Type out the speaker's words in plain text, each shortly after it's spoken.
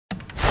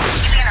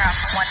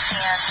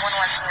and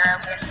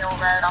 110 Bend Hill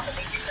Road off of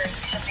Beach Creek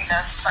should be the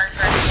first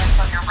residence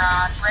on your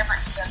ride.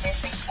 Reference to a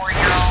missing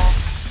 4-year-old.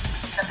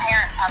 The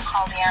parents have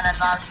called in and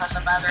advised that the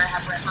mother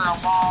had went for a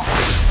walk.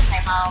 She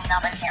came home, now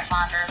they can't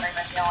find her. They've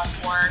been yelling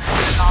for her.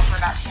 She's gone for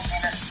about 10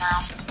 minutes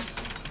now.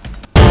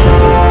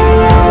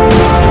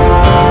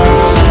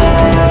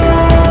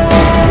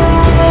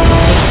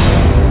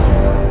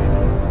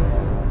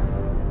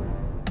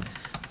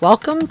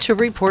 Welcome to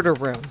Reporter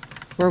Room,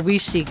 where we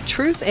seek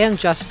truth and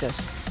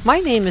justice. My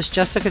name is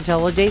Jessica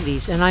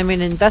Davies, and I'm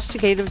an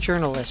investigative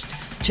journalist.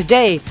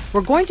 Today,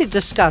 we're going to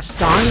discuss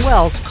Don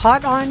Wells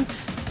caught on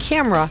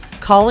camera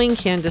calling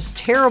Candus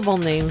terrible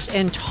names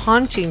and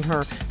taunting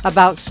her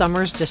about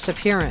Summer's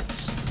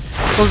disappearance.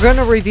 We're going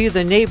to review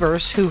the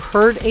neighbors who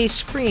heard a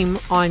scream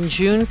on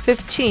June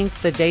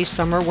 15th, the day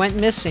Summer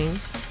went missing.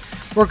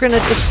 We're going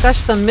to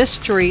discuss the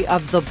mystery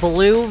of the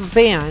blue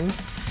van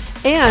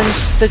and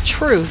the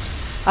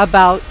truth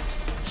about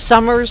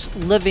Summer's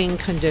living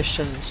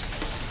conditions.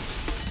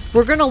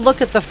 We're going to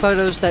look at the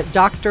photos that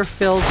Dr.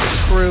 Phil's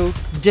crew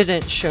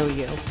didn't show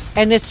you,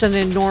 and it's an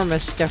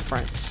enormous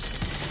difference.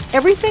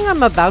 Everything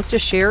I'm about to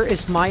share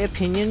is my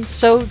opinion,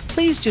 so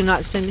please do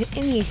not send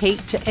any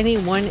hate to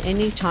anyone,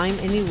 anytime,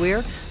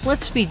 anywhere.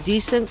 Let's be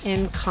decent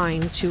and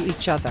kind to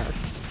each other.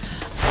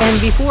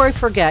 And before I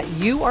forget,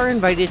 you are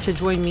invited to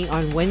join me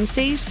on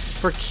Wednesdays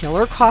for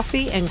Killer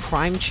Coffee and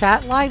Crime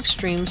Chat live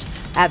streams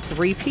at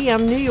 3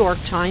 p.m. New York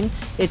time.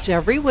 It's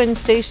every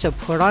Wednesday, so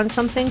put on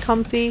something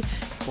comfy,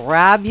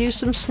 grab you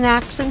some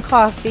snacks and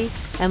coffee,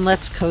 and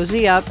let's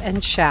cozy up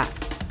and chat.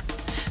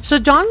 So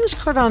Dawn was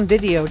caught on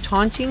video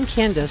taunting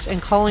Candus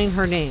and calling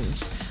her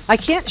names. I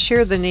can't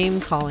share the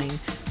name calling,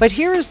 but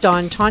here is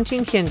Don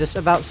taunting Candus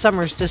about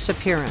Summer's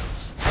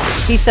disappearance.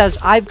 He says,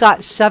 "I've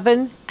got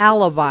 7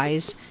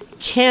 alibis.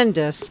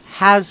 Candus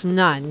has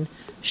none.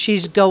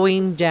 She's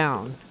going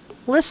down."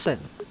 Listen.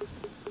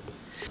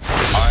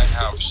 "I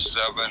have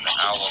 7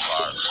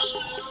 alibis.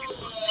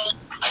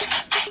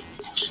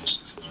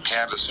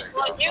 Candus ain't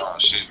going down.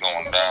 She's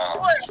going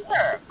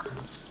down."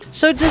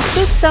 So does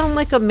this sound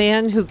like a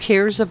man who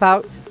cares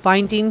about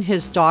finding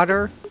his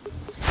daughter?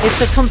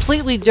 It's a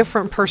completely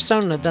different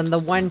persona than the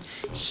one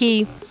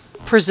he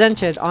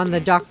presented on the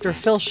Dr.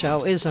 Phil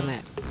show, isn't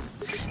it?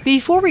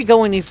 Before we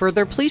go any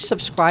further, please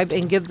subscribe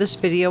and give this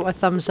video a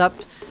thumbs up.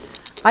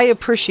 I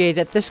appreciate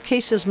it. This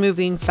case is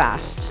moving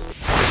fast.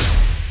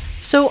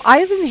 So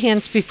I've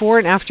enhanced before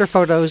and after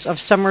photos of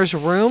Summer's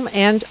room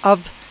and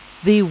of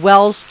the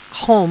Wells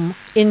home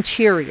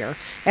interior.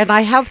 And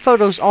I have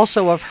photos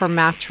also of her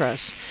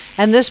mattress.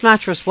 And this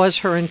mattress was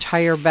her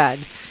entire bed.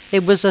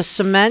 It was a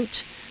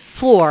cement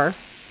floor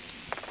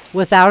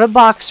without a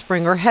box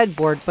spring or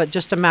headboard, but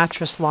just a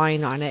mattress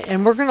lying on it.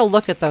 And we're going to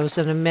look at those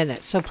in a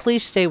minute, so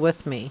please stay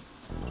with me.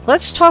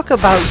 Let's talk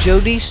about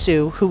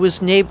JodieSue, who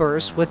was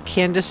neighbors with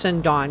Candus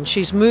and Don.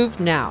 She's moved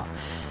now.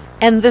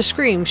 And the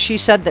scream she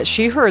said that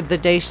she heard the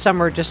day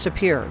Summer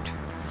disappeared.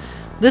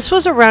 This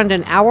was around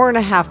an hour and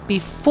a half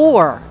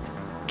before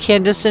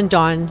Candus and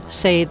Don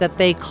say that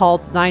they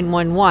called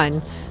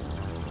 911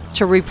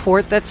 to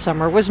report that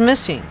Summer was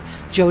missing.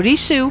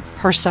 JodieSue,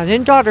 her son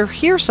and daughter,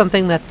 hear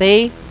something that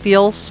they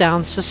feel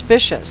sounds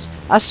suspicious.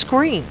 A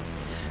scream.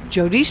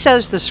 Jodie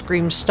says the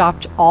scream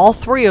stopped all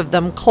 3 of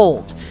them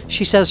cold.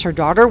 She says her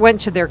daughter went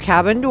to their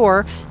cabin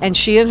door and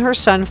she and her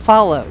son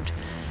followed.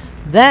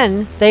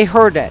 Then they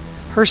heard it.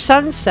 Her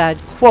son said,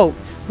 quote,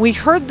 "We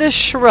heard this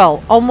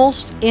shrill,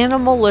 almost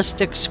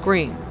animalistic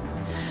scream."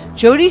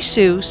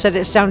 JodieSue said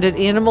it sounded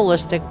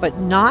animalistic, but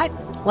not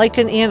like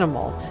an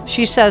animal.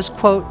 She says,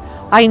 quote,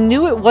 "I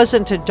knew it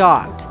wasn't a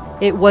dog.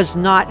 It was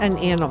not an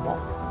animal."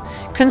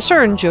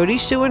 Concerned,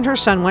 JodieSue and her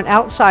son went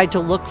outside to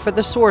look for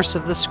the source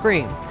of the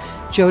scream.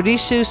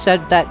 JodieSue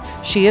said that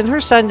she and her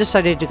son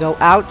decided to go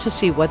out to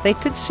see what they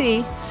could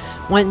see,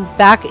 went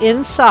back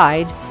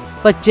inside,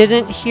 but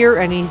didn't hear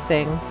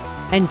anything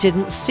and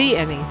didn't see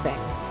anything.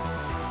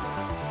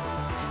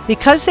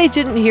 Because they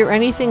didn't hear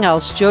anything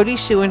else,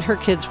 JodieSue and her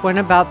kids went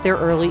about their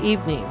early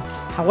evening.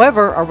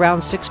 However,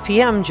 around 6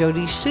 p.m.,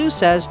 JodieSue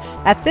says,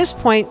 "At this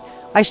point,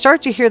 I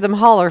start to hear them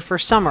holler for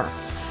Summer.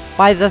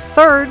 By the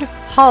 3rd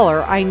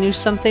holler, I knew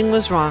something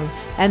was wrong,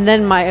 and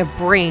then my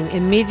brain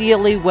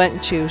immediately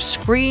went to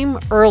scream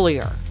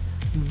earlier.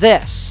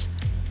 This.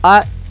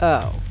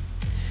 Uh-oh."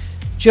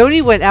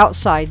 Jodie went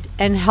outside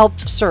and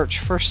helped search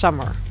for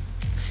Summer.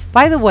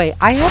 By the way,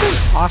 I have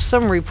an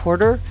awesome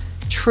reporter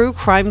true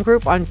crime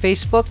group on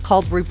Facebook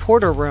called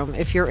Reporter Room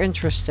if you're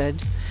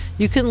interested.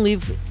 You can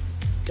leave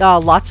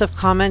lots of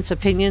comments,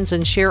 opinions,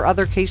 and share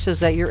other cases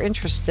that you're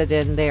interested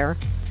in there.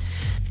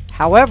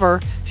 However,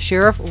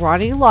 Sheriff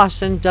Ronnie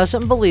Lawson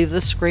doesn't believe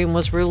the scream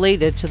was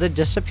related to the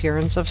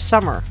disappearance of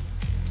Summer.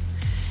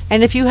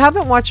 And if you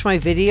haven't watched my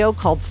video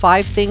called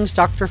 5 Things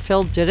Dr.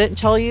 Phil Didn't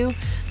Tell You,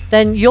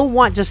 then you'll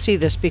want to see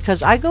this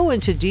because I go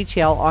into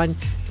detail on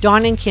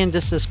Don and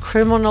Candus's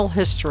criminal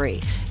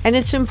history, and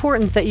it's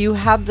important that you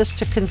have this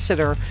to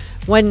consider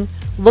when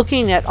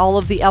looking at all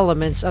of the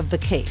elements of the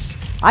case.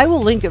 I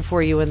will link it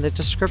for you in the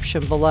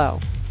description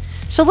below.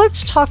 So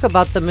let's talk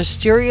about the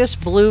mysterious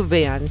blue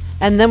van,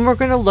 and then we're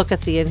going to look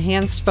at the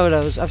enhanced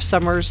photos of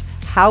Summer's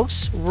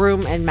house,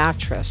 room, and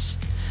mattress.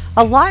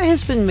 A lot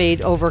has been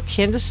made over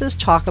Candus's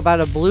talk about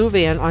a blue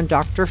van on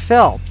Dr.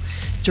 Phil.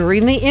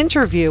 During the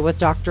interview with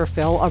Dr.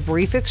 Phil, a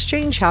brief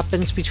exchange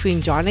happens between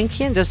Don and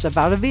Candus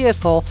about a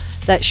vehicle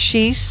that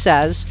she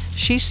says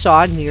she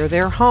saw near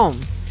their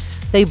home.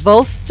 They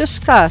both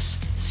discuss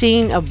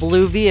seeing a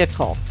blue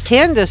vehicle.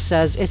 Candus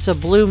says it's a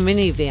blue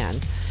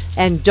minivan,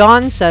 and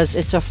Don says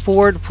it's a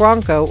Ford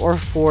Bronco or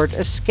Ford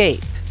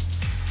Escape.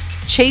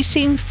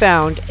 Chasing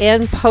found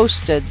and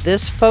posted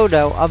this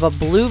photo of a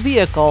blue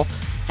vehicle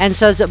and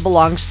says it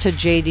belongs to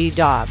J.D.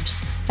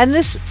 Dobbs. And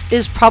this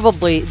is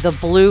probably the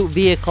blue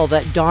vehicle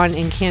that Don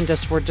and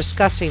Candus were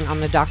discussing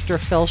on the Dr.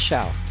 Phil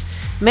show.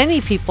 Many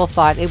people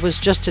thought it was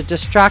just a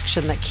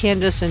distraction that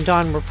Candus and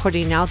Don were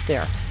putting out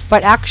there.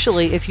 But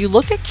actually, if you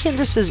look at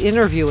Candus's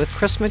interview with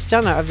Chris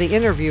McDonough of the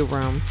Interview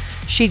Room,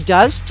 she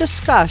does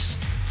discuss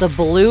the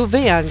blue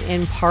van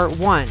in part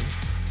 1.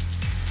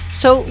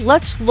 So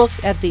let's look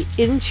at the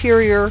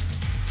interior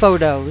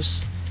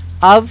photos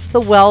of the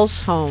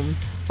Wells home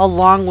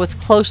along with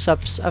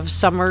close-ups of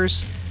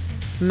Summer's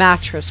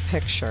mattress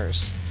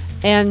pictures.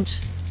 And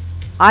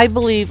I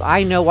believe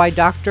I know why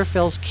Dr.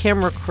 Phil's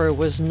camera crew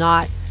was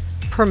not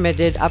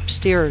permitted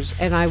upstairs,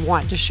 and I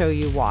want to show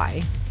you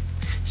why.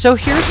 So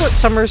here's what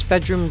Summer's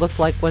bedroom looked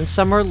like when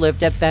Summer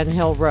lived at Ben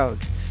Hill Road.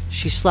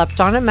 She slept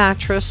on a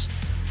mattress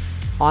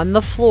on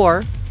the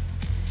floor.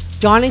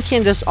 Don and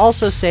Candus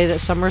also say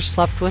that Summer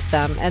slept with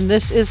them, and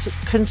this is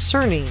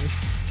concerning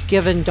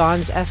given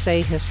Don's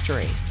essay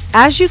history.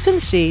 As you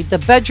can see, the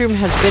bedroom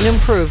has been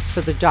improved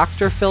for the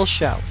Dr. Phil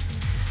show.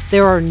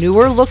 There are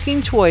newer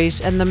looking toys,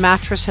 and the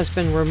mattress has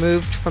been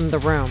removed from the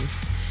room.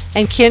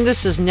 And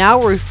Candus is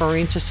now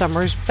referring to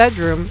Summer's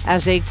bedroom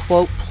as a,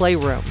 quote,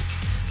 playroom.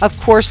 Of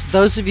course,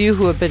 those of you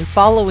who have been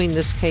following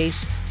this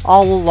case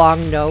all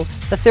along know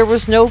that there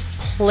was no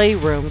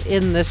playroom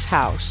in this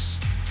house.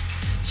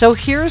 So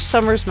here's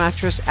Summer's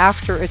mattress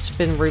after it's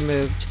been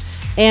removed,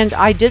 and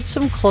I did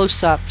some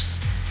close-ups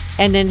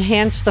and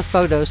enhanced the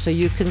photo so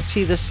you can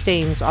see the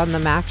stains on the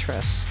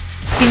mattress.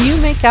 Can you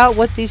make out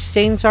what these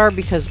stains are?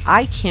 Because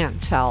I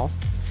can't tell.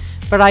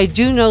 But I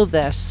do know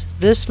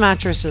this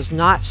mattress is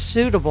not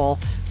suitable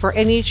for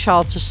any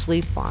child to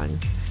sleep on.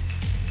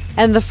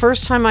 And the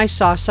first time I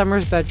saw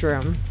Summer's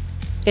bedroom,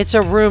 it's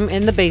a room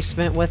in the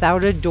basement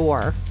without a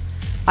door,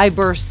 I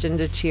burst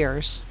into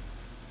tears.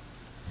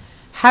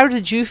 How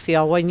did you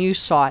feel when you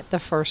saw it the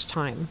first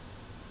time?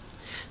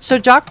 So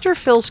Dr.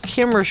 Phil's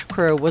camera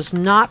crew was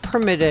not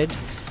permitted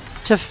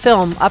to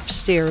film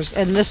upstairs,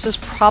 and this is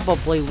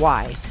probably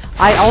why.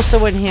 I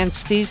also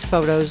enhanced these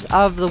photos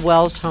of the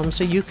Wells home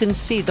so you can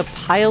see the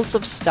piles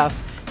of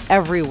stuff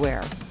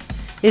everywhere.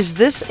 Is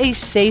this a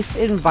safe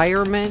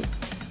environment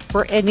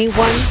for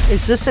anyone?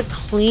 Is this a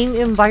clean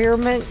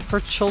environment for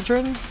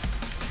children?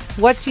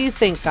 What do you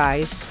think,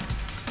 guys?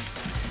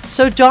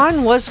 So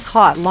Don was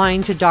caught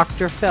lying to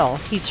Dr. Phil.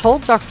 He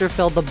told Dr.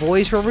 Phil the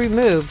boys were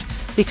removed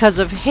because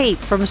of hate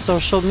from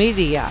social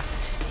media.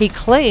 He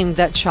claimed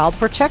that Child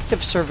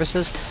Protective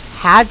Services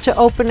had to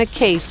open a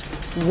case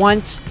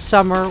once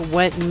Summer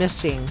went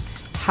missing.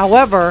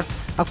 However,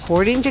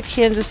 according to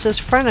Candus's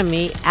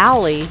frenemy,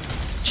 Allie,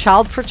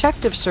 Child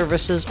Protective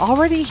Services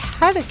already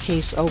had a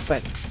case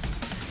open.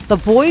 The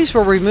boys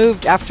were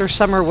removed after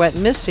Summer went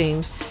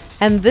missing,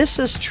 and this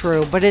is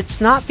true, but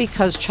it's not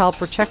because Child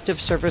Protective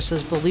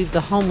Services believed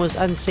the home was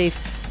unsafe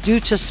due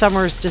to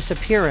Summer's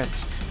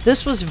disappearance.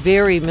 This was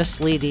very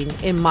misleading,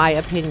 in my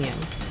opinion.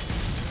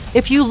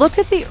 If you look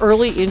at the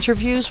early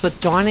interviews with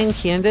Don and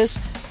Candus,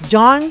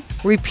 Don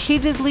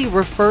repeatedly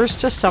refers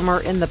to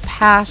Summer in the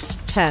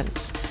past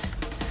tense.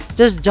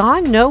 Does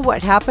Don know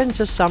what happened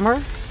to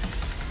Summer?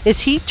 Is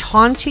he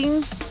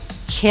taunting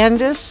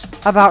Candus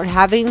about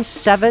having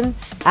 7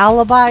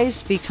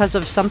 alibis because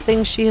of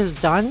something she has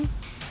done?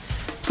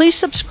 Please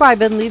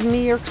subscribe and leave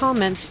me your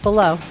comments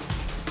below.